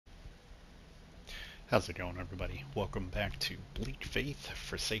How's it going, everybody? Welcome back to Bleak Faith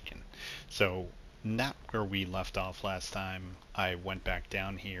Forsaken. So, not where we left off last time. I went back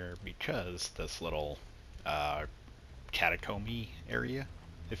down here because this little catacomb area,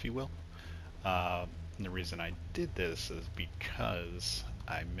 if you will. And the reason I did this is because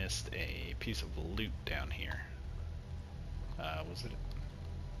I missed a piece of loot down here. Was it?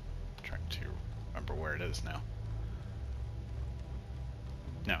 I'm trying to remember where it is now.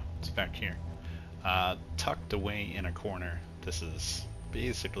 No, it's back here. Tucked away in a corner. This is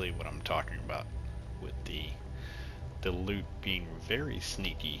basically what I'm talking about with the loot being very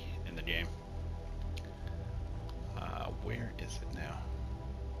sneaky in the game. Where is it now?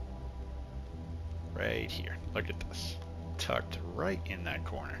 Right here. Look at this. Tucked right in that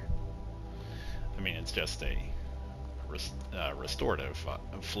corner. I mean, it's just a restorative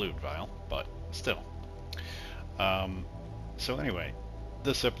fluid vial, but still. So anyway,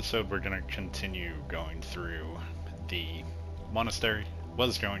 this episode we're going to continue going through the monastery.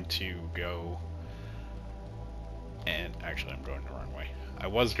 Was going to go, and actually I'm going the wrong way. I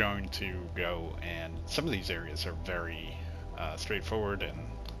was going to go, and some of these areas are very straightforward, and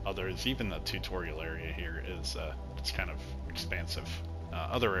others, even the tutorial area here is it's kind of expansive.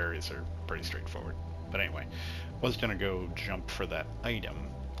 Other areas are pretty straightforward. But anyway, was going to go jump for that item.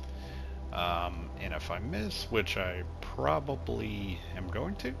 And if I miss, which I probably am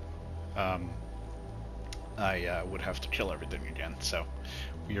going to, I would have to kill everything again. So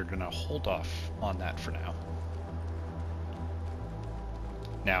we are going to hold off on that for now.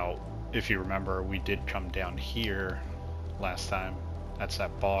 Now, if you remember, we did come down here last time. That's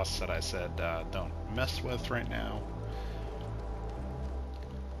that boss that I said don't mess with right now.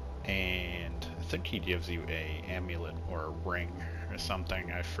 And I think he gives you a amulet or a ring or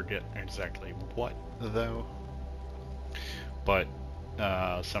something. I forget exactly what though, but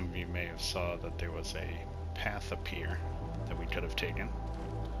some of you may have saw that there was a path up here that we could have taken.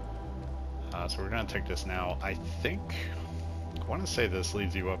 So we're going to take this now. I want to say this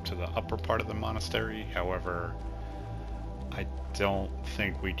leads you up to the upper part of the monastery. However, I don't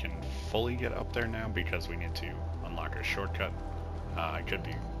think we can fully get up there now because we need to unlock a shortcut. I could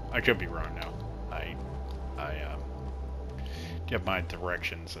be wrong now. I get my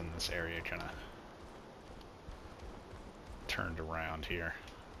directions in this area kind of turned around here.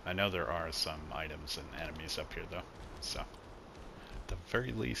 I know there are some items and enemies up here though, so at the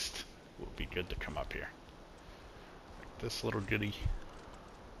very least it will be good to come up here. Like this little goodie.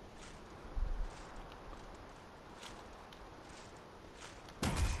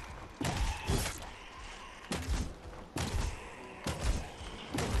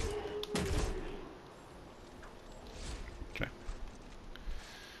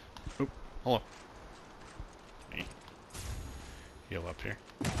 Hello. Me. Heal up here.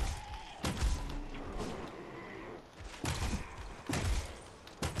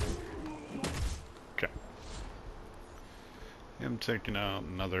 Okay. I'm taking out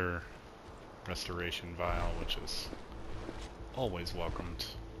another restoration vial, which is always welcomed.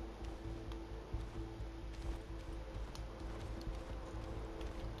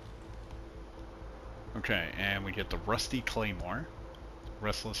 Okay, and we get the rusty claymore,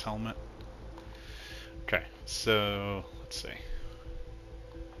 restless helmet. Okay, so let's see. We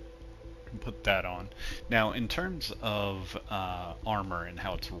can put that on. Now, in terms of armor and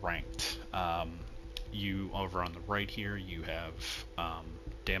how it's ranked, you over on the right here, you have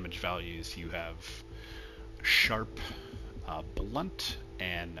damage values. You have sharp, blunt,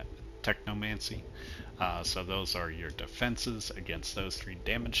 and technomancy. So those are your defenses against those three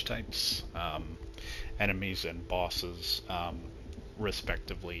damage types. Enemies and bosses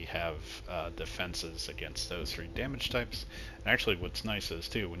respectively have defenses against those three damage types. And actually what's nice is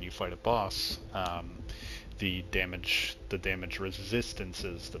too, when you fight a boss, the damage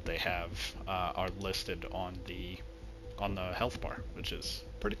resistances that they have are listed on the health bar, which is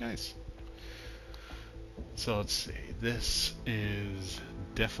pretty nice. So let's see, this is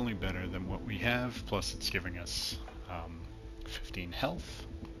definitely better than what we have, plus it's giving us 15 health.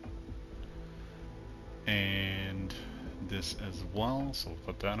 And this as well, so we'll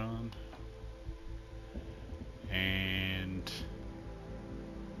put that on. And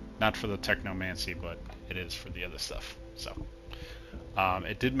not for the technomancy, but it is for the other stuff. So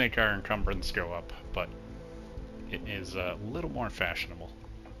it did make our encumbrance go up, but it is a little more fashionable.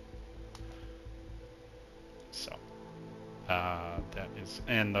 So that is,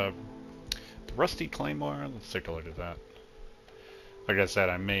 and the rusty claymore, let's take a look at that. Like I said,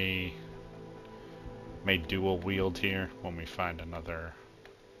 I may dual wield here when we find another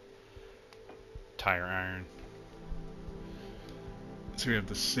tire iron. So we have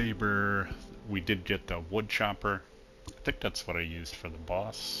the saber, we did get the wood chopper. I think that's what I used for the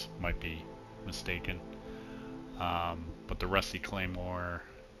boss. Might be mistaken. But the rusty claymore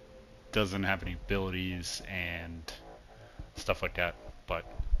doesn't have any abilities and stuff like that. But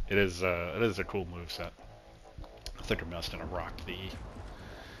it is a cool moveset. I think I'm just gonna rock the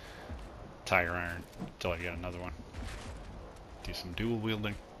tire iron until I get another one. Do some dual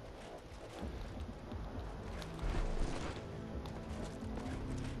wielding.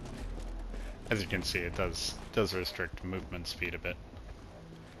 As you can see, it does restrict movement speed a bit.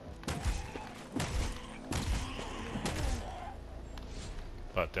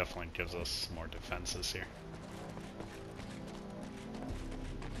 But definitely gives us more defenses here.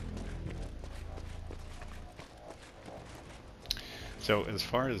 So as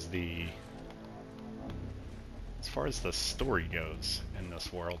far as the story goes in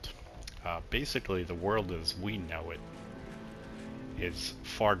this world, basically the world as we know it is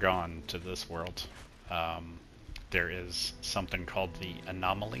far gone to this world. There is something called the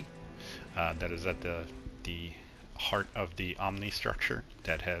anomaly that is at the heart of the Omnistructure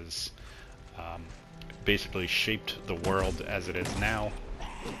that has basically shaped the world as it is now.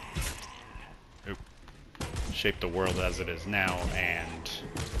 Shaped the world as it is now and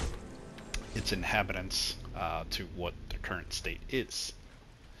its inhabitants to what the current state is.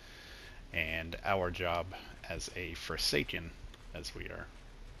 And our job as a Forsaken, as we are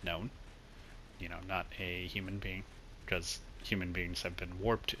known, you know, not a human being, because human beings have been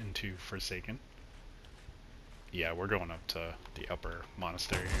warped into Forsaken. Yeah, we're going up to the upper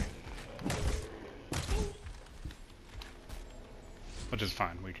monastery here. Which is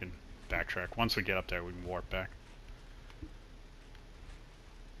fine, we can backtrack. Once we get up there, we can warp back.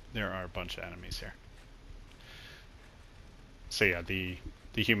 There are a bunch of enemies here. So yeah, the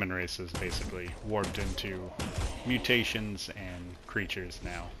human race is basically warped into mutations and creatures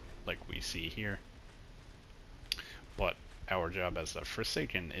now, like we see here. But our job as the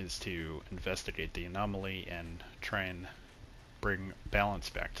Forsaken is to investigate the anomaly and try and bring balance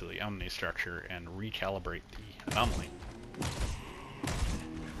back to the Omnistructure and recalibrate the anomaly.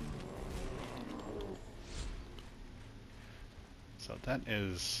 So that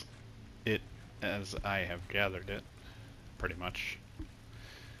is it as I have gathered it, pretty much.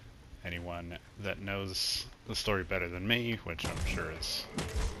 Anyone that knows the story better than me, which I'm sure is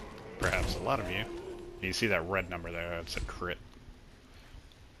perhaps a lot of you, you see that red number there, that's a crit.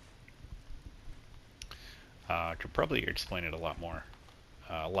 Could probably explain it a lot more,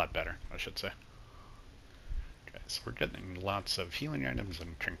 a lot better, I should say. Okay, so we're getting lots of healing items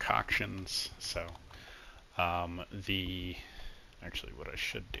and concoctions, so actually what I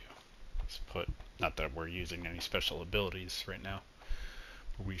should do is put, not that we're using any special abilities right now,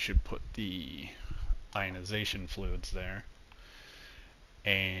 but we should put the ionization fluids there.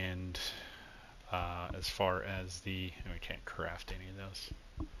 And as far as we can't craft any of those.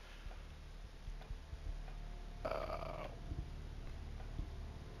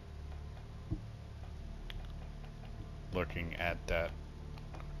 Looking at that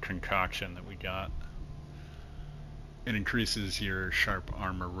concoction that we got, it increases your sharp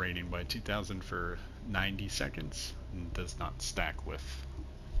armor rating by 2000 for 90 seconds and does not stack with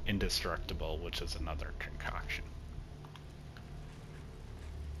indestructible, which is another concoction.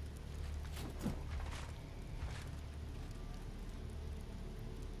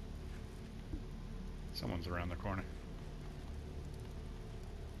 Someone's around the corner.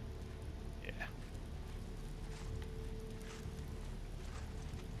 Yeah.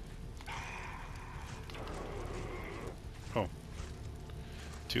 Oh.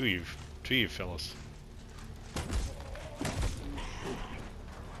 Two of you fellas.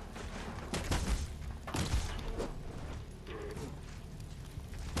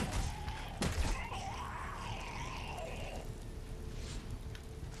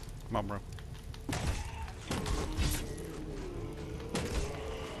 Come on, bro.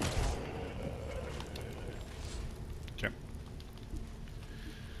 Okay.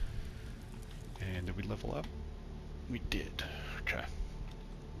 And did we level up? We did. Okay.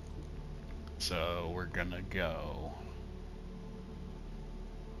 So we're gonna go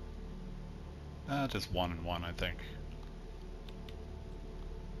just 1 and 1, I think.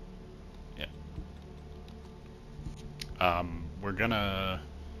 Yeah. We're gonna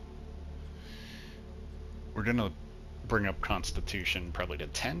bring up Constitution probably to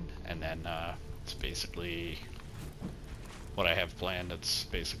 10, and then it's basically what I have planned. It's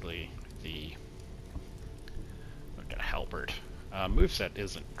basically the halberd. Moveset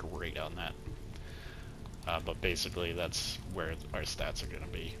isn't great on that, but basically that's where our stats are going to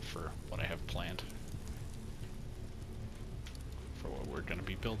be for what I have planned, for what we're going to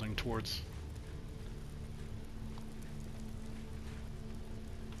be building towards.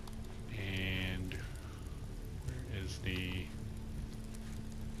 is the...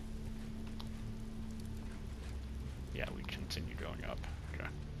 Yeah, we continue going up. Okay.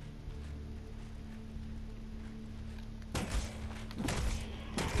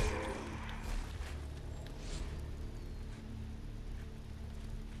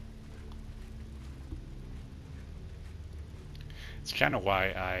 It's kind of why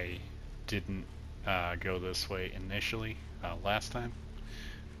I didn't go this way initially last time,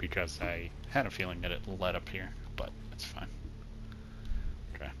 because I had a feeling that it led up here, but it's fine.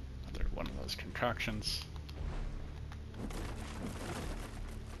 Okay, another one of those concoctions.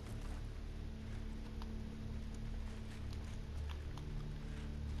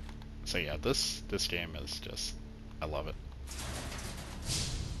 So yeah, this game is just, I love it.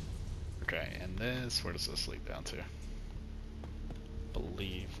 Okay, and this, where does this lead down to?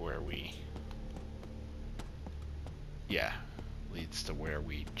 Believe where we, yeah, leads to where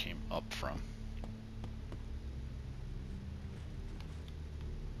we came up from.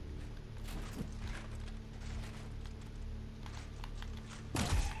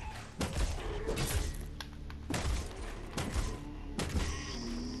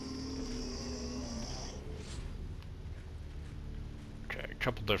 Okay, a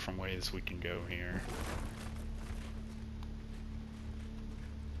couple different ways we can go here.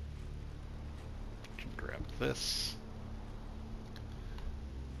 This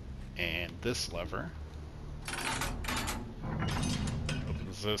and this lever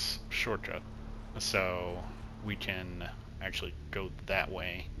opens this shortcut, so we can actually go that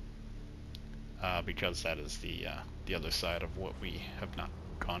way because that is the other side of what we have not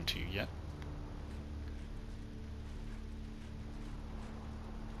gone to yet.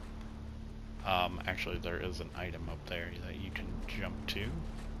 Actually, there is an item up there that you can jump to.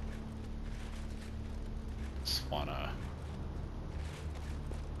 Just wanna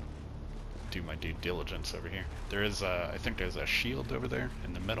do my due diligence over here. There is I think there's a shield over there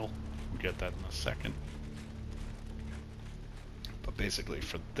in the middle. We'll get that in a second. But basically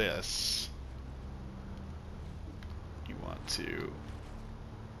for this, you want to,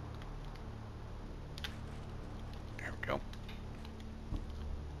 there we go.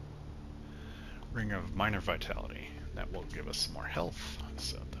 Ring of Minor Vitality. That will give us some more health,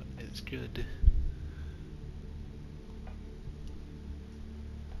 so that is good.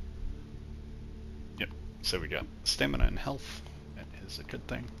 So we got stamina and health. That is a good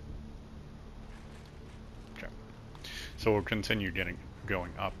thing. Okay. So we'll continue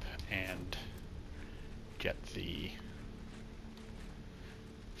going up and get the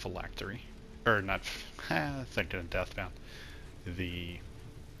phylactery. Or not, thinking of Deathbound. The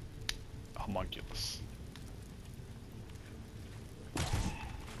homunculus.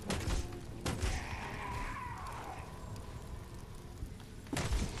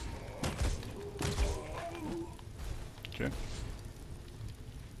 Okay.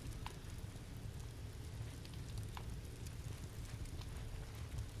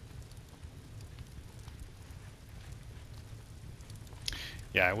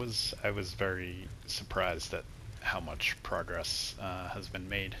 Yeah, I was very surprised at how much progress has been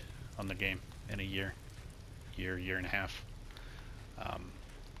made on the game in a year and a half.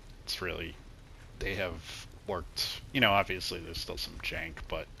 It's really, they have worked, you know, obviously there's still some jank,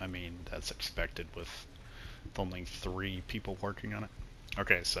 but I mean, that's expected with only 3 people working on it.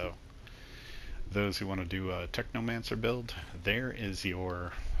 Okay, so those who want to do a Technomancer build, there is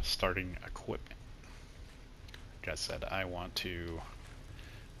your starting equipment. Like I said, I want to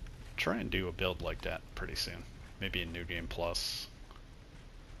try and do a build like that pretty soon. Maybe in New Game Plus.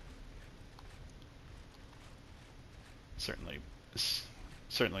 Certainly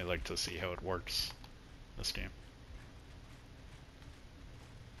like to see how it works this game.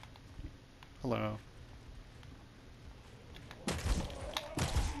 Hello.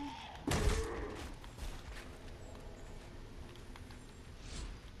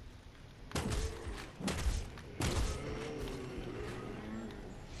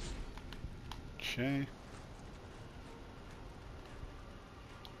 Okay.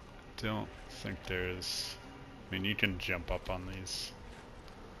 Don't think there's, I mean, you can jump up on these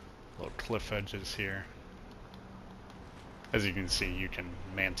little cliff edges here. As you can see, you can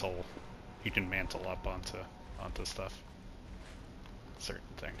mantle up onto stuff. Certain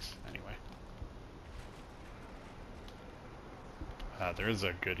things, anyway. There is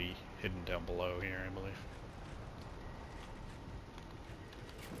a goodie hidden down below here, I believe.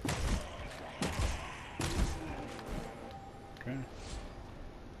 Okay.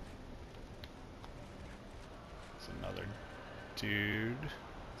 There's another dude,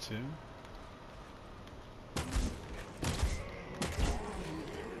 too.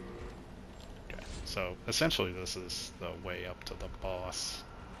 Okay, So essentially this is the way up to the boss.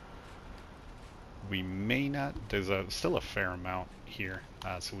 We may not, there's still a fair amount here,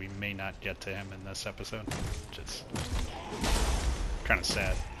 so we may not get to him in this episode, which is kind of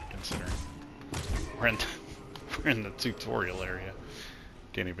sad considering we're in the tutorial area.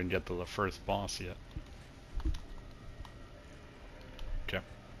 Can't even get to the first boss yet. Okay.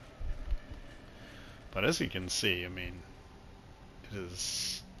 But as you can see, I mean, it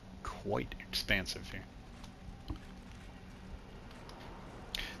is quite expansive here.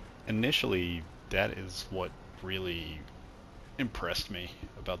 Initially, that is what really impressed me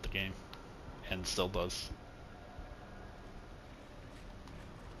about the game, and still does.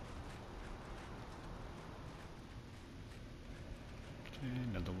 Okay,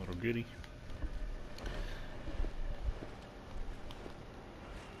 another little goodie.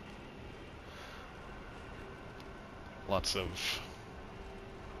 Lots of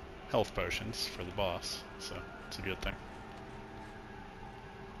health potions for the boss, so it's a good thing.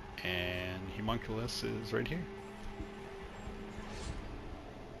 And Homunculus is right here.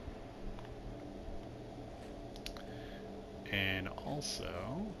 And also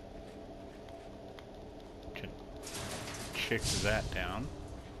can kick that down.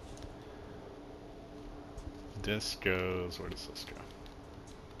 This goes, where does this go?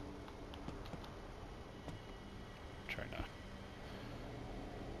 Trying to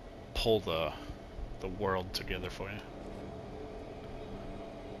pull the world together for you.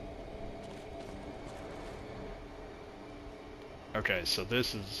 Okay, so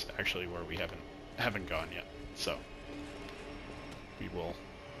this is actually where we haven't gone yet. So we will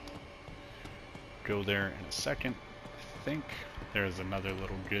go there in a second. I think there's another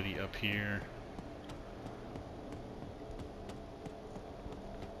little goodie up here.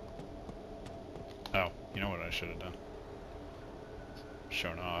 Oh, you know what I should have done?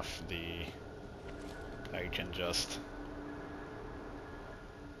 Shown off I can just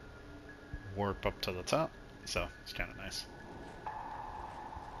warp up to the top, so it's kind of nice.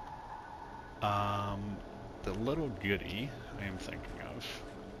 The little goodie I am thinking of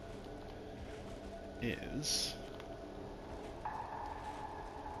is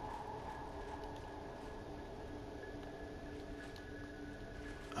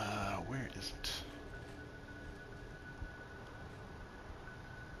where is it?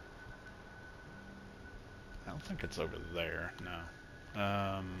 I don't think it's over there, no.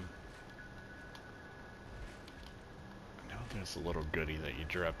 No, there's a little goodie that you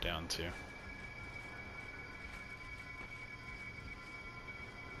drop down to.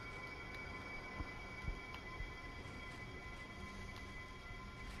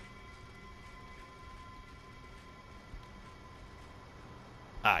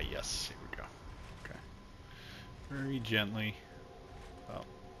 Ah, yes, here we go. Okay. Very gently. Well,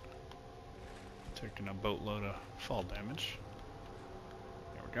 taking a boatload of fall damage.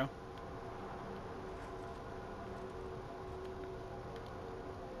 There we go.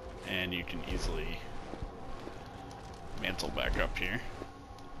 And you can easily mantle back up here.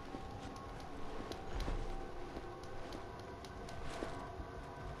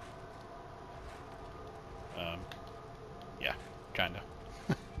 Yeah, kinda.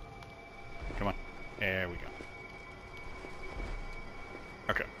 Come on. There we go.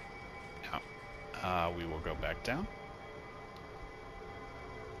 Okay. Now, we will go back down.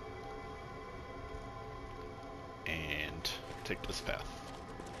 And take this path.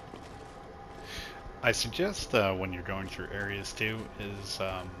 I suggest when you're going through areas too is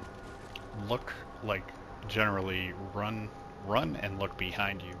look, like, generally run and look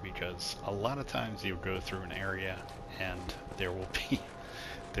behind you, because a lot of times you'll go through an area and there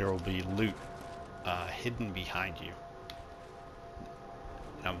will be loot hidden behind you.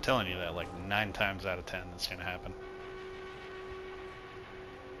 And I'm telling you that like 9 times out of 10 it's gonna happen.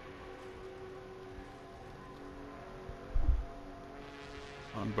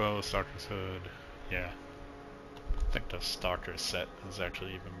 Longbow, Stalker's Hood, yeah. I think the Stalker set is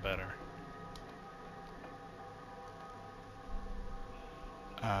actually even better.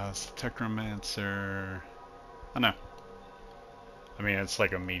 Technomancer, oh no. I mean, it's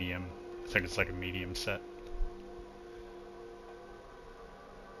like a medium. I think it's like a medium set.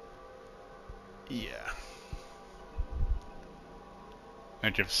 Yeah.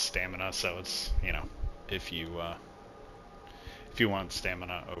 It gives stamina, so it's, you know, if you want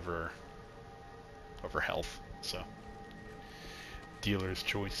stamina over health, so dealer's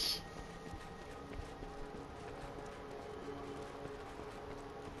choice.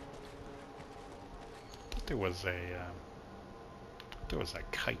 There was a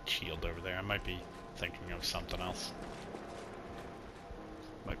kite shield over there. I might be thinking of something else.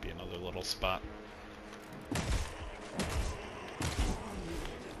 Might be another little spot.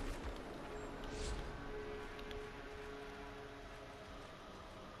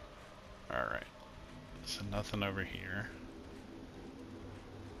 so nothing over here.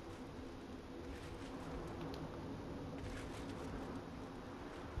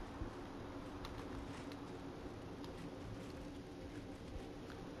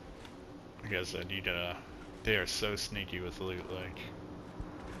 I guess I need to... They are so sneaky with loot, like...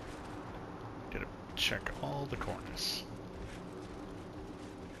 Gotta check all the corners.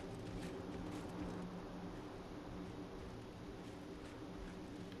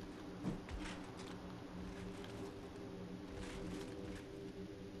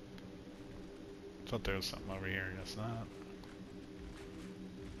 Thought there was something over here, I guess not.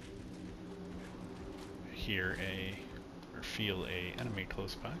 Hear a... or feel a enemy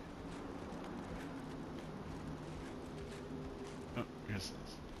close by. Oh, here's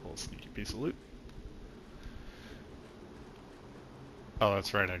a little sneaky piece of loot. Oh,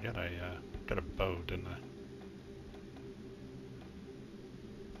 that's right, I got a bow, didn't I?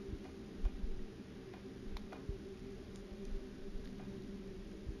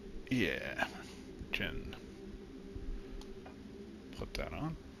 Yeah, can put that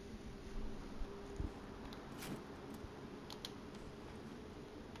on.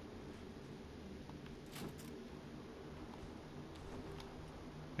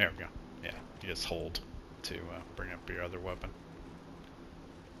 There we go. Yeah, you just hold to bring up your other weapon.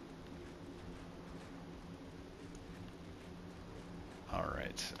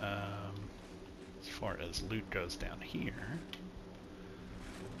 Alright, as far as loot goes down here...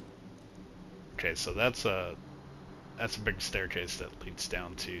 Okay, so that's a big staircase that leads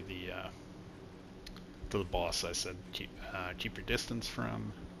down to the boss I said keep your distance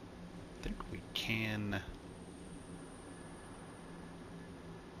from. I think we can...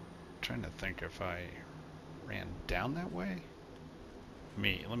 Trying to think if I ran down that way.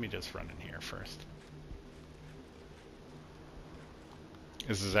 Let me just run in here first.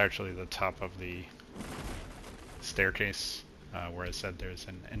 This is actually the top of the staircase where I said there's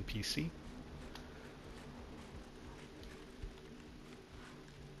an NPC.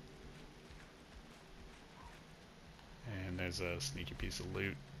 And there's a sneaky piece of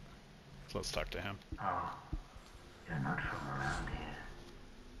loot. So let's talk to him. Oh, you're not from around here.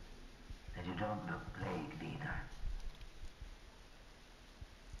 And you don't look plagued either.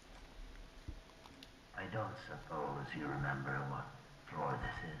 I don't suppose you remember what floor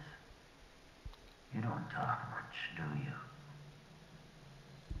this is. You don't talk much, do you?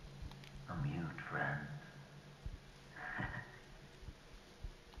 A mute friend.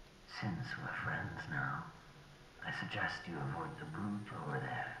 Since we're friends now, I suggest you avoid the brute over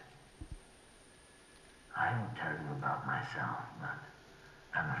there. I will tell you about myself, but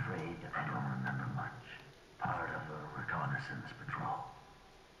I'm afraid I don't remember much. Part of a reconnaissance patrol.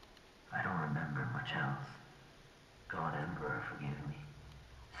 I don't remember much else. God Emperor, forgive me.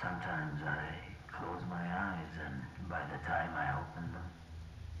 Sometimes I close my eyes, and by the time I open them,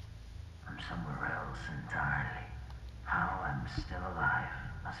 I'm somewhere else entirely. How I'm still alive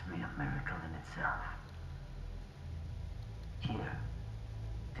must be a miracle in itself. Here,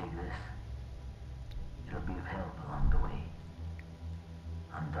 take this. It'll be of help along the way.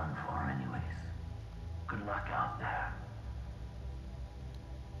 I'm done for anyways. Good luck out there.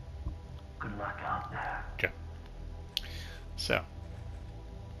 Good luck out there. Okay. So,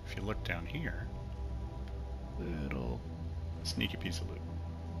 if you look down here, little sneaky piece of loot.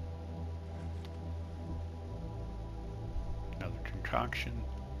 Another concoction.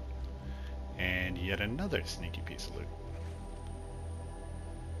 And yet another sneaky piece of loot.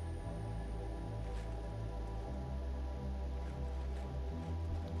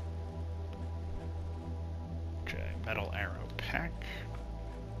 Okay, metal arrow pack.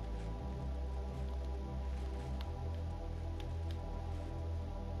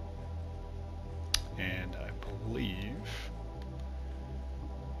 And I believe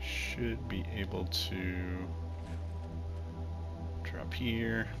should be able to drop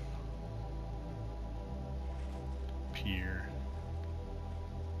here, up here,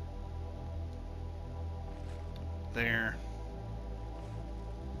 there.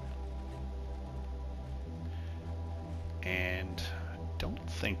 And I don't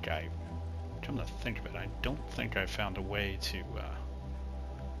think come to think of it, I don't think I found a way to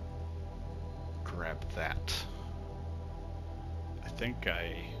grab that. I think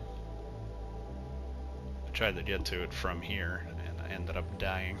I tried to get to it from here and I ended up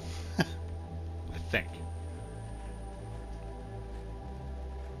dying. I think.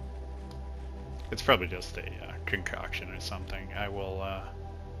 It's probably just a concoction or something. I will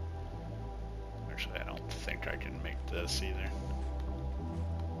actually I don't think I can make this either.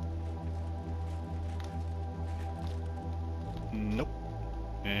 Nope.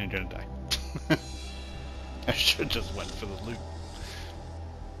 And gonna die. I should just went for the loot.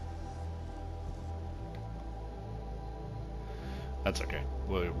 That's okay.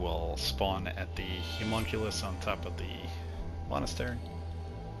 We'll spawn at the homunculus on top of the monastery.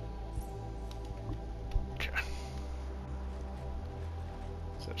 Okay.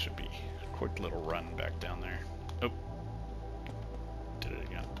 So that should be a quick little run back down there. Oh. Did it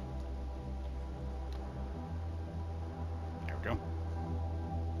again. There we go.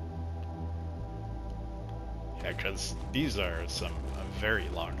 Yeah, because these are some very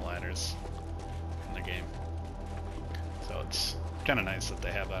long ladders in the game. So it's kind of nice that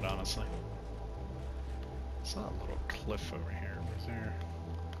they have that, honestly. Saw a little cliff over here.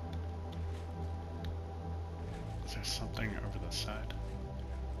 Is there something over the side?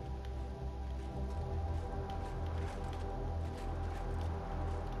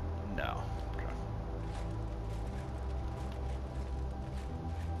 No. Okay.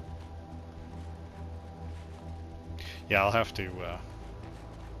 Yeah, I'll have to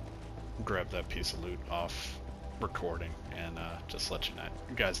grab that piece of loot off recording and just let you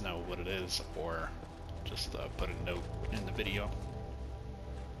guys know what it is, or just put a note in the video.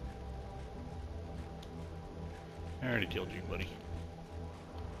 I already killed you, buddy.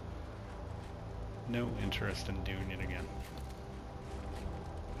 No interest in doing it again.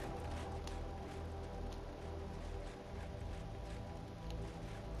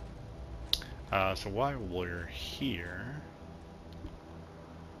 So while we're here,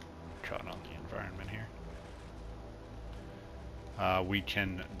 caught on the environment here, we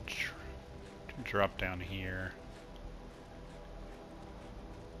can drop down here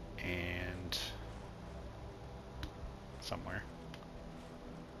and somewhere.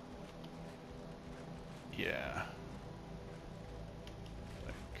 Yeah.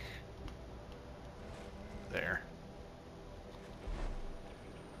 Like there.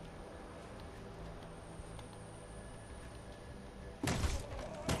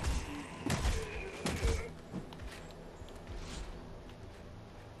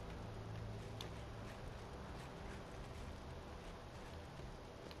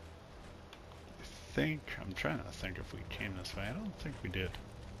 I'm trying to think if we came this way. I don't think we did.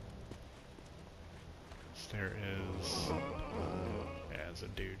 There is... yeah, there's a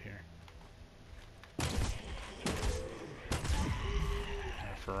dude here.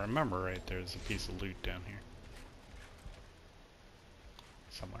 If I remember right, there's a piece of loot down here.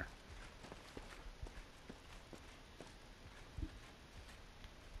 Somewhere.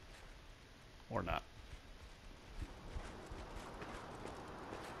 Or not.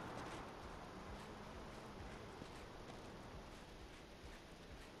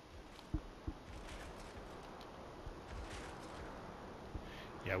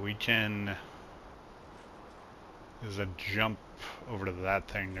 Yeah, we can... there's a jump over to that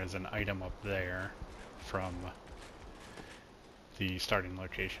thing. There's an item up there from the starting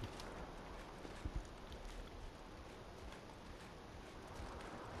location.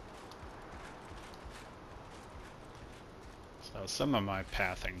 So some of my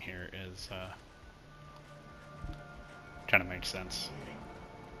pathing here is kind of makes sense.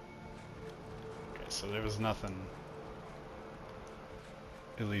 Okay, so there was nothing,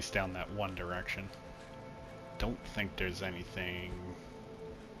 at least down that one direction. Don't think there's anything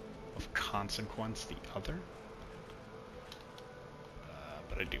of consequence the other,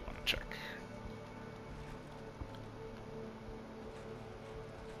 but I do want to check.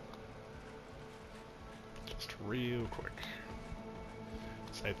 Just real quick.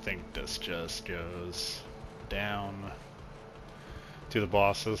 So I think this just goes down to the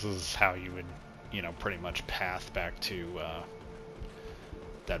boss. This is how you would, you know, pretty much path back to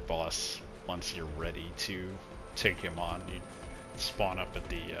that boss once you're ready to take him on. You spawn up at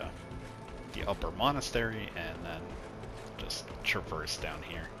the upper monastery and then just traverse down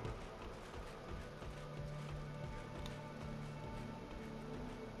here.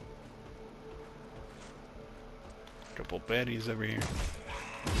 Couple baddies over here.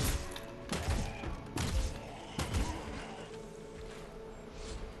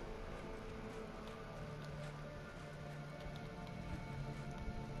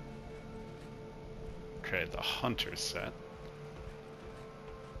 Okay, the hunter set.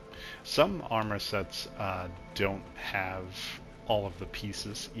 Some armor sets don't have all of the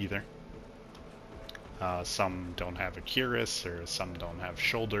pieces either. Some don't have a cuirass, or some don't have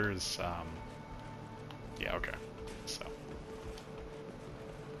shoulders. Yeah, okay. So,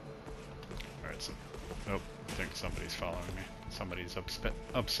 alright, so, oh, I think somebody's following me. Somebody's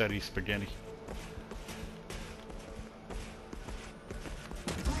upsetty spaghetti.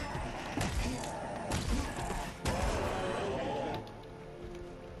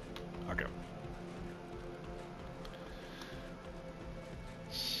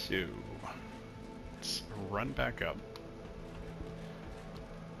 So, let's run back up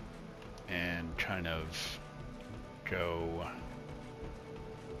and kind of go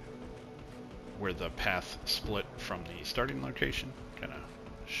where the path split from the starting location. Kind of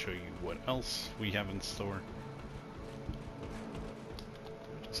show you what else we have in store.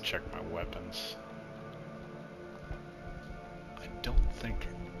 Just check my weapons. I don't think...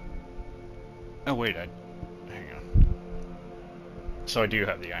 Oh wait, hang on. So I do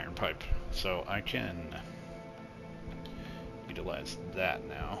have the iron pipe, so I can utilize that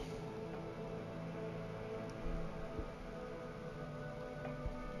now.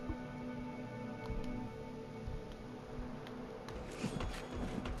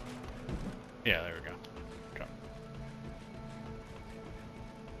 Yeah, there we go. Okay.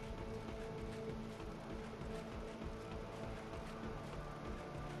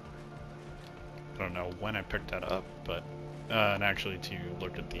 I don't know when I picked that up, but and actually to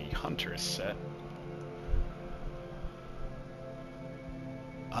look at the hunter set.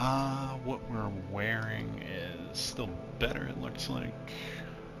 What we're wearing is still better, it looks like.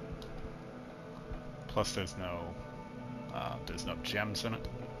 Plus there's no gems in it.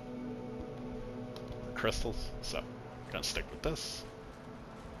 Crystals, so I'm gonna stick with this.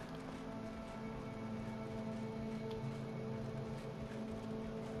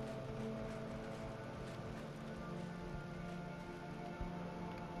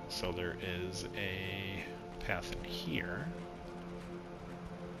 So there is a path in here.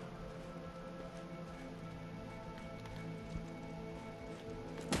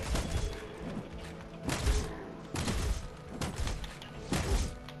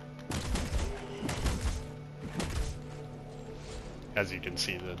 As you can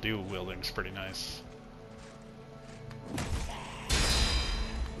see, the dual wielding's pretty nice.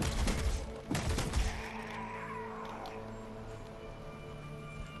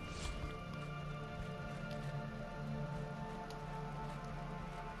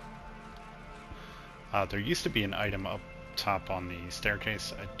 There used to be an item up top on the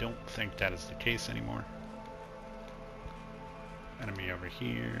staircase. I don't think that is the case anymore. Enemy over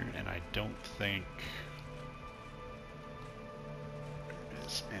here, and I don't think there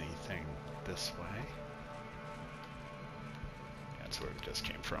is anything this way. That's where we just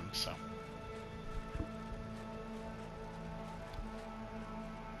came from, so. I'm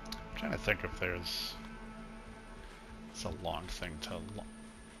trying to think if there's... It's a long thing to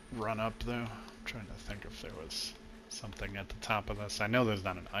run up, though. I'm trying to think if there was something at the top of this. I know there's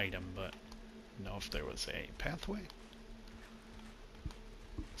not an item, but I know if there was a pathway.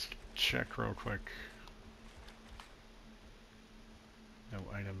 Let's check real quick. No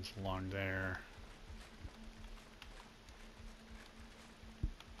items along there.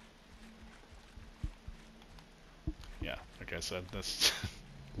 Yeah, like I said, this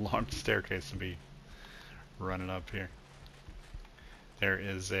long staircase to be running up here. There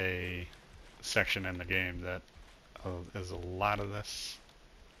is a section in the game that is a lot of this.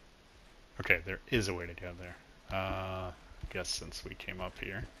 Okay, there is a way to go there. I guess since we came up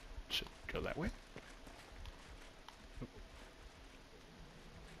here, it should go that way.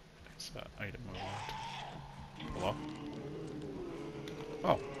 There's an item we want. Hello?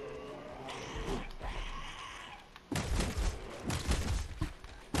 Oh.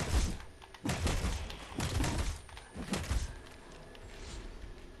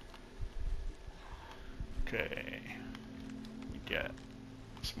 Okay, we get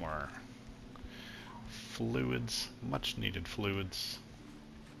some more fluids, much needed fluids.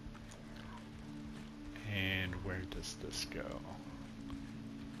 And where does this go?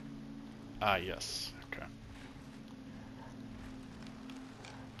 Ah, yes, okay.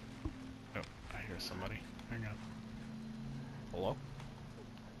 Oh, I hear somebody. Hang on. Hello?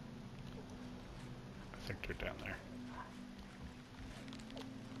 I think they're down there.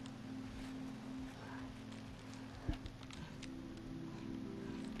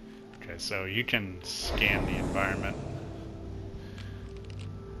 Okay, so you can scan the environment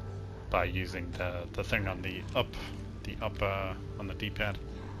by using the thing on the up on the D-pad,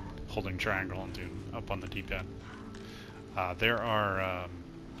 holding triangle and doing up on the D-pad. There are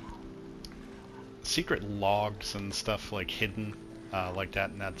secret logs and stuff like hidden like that,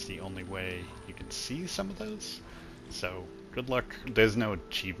 and that's the only way you can see some of those. So good luck. There's no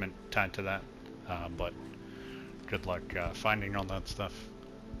achievement tied to that, but good luck finding all that stuff.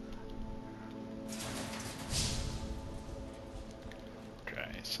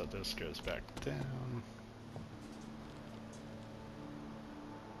 So this goes back down.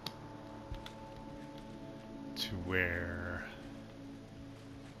 To where...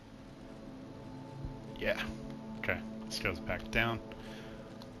 Yeah. Okay, this goes back down.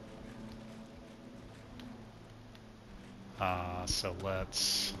 So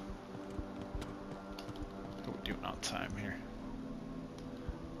let's... What are we doing on time here?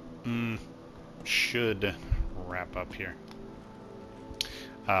 Should wrap up here.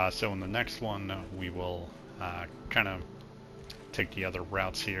 So in the next one, we will kind of take the other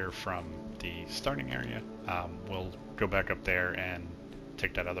routes here from the starting area. We'll go back up there and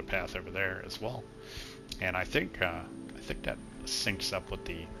take that other path over there as well. And I think that syncs up with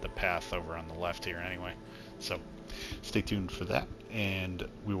the path over on the left here anyway. So stay tuned for that, and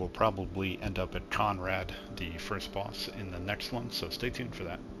we will probably end up at Conrad, the first boss, in the next one. So stay tuned for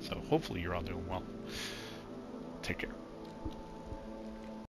that. So hopefully you're all doing well. Take care.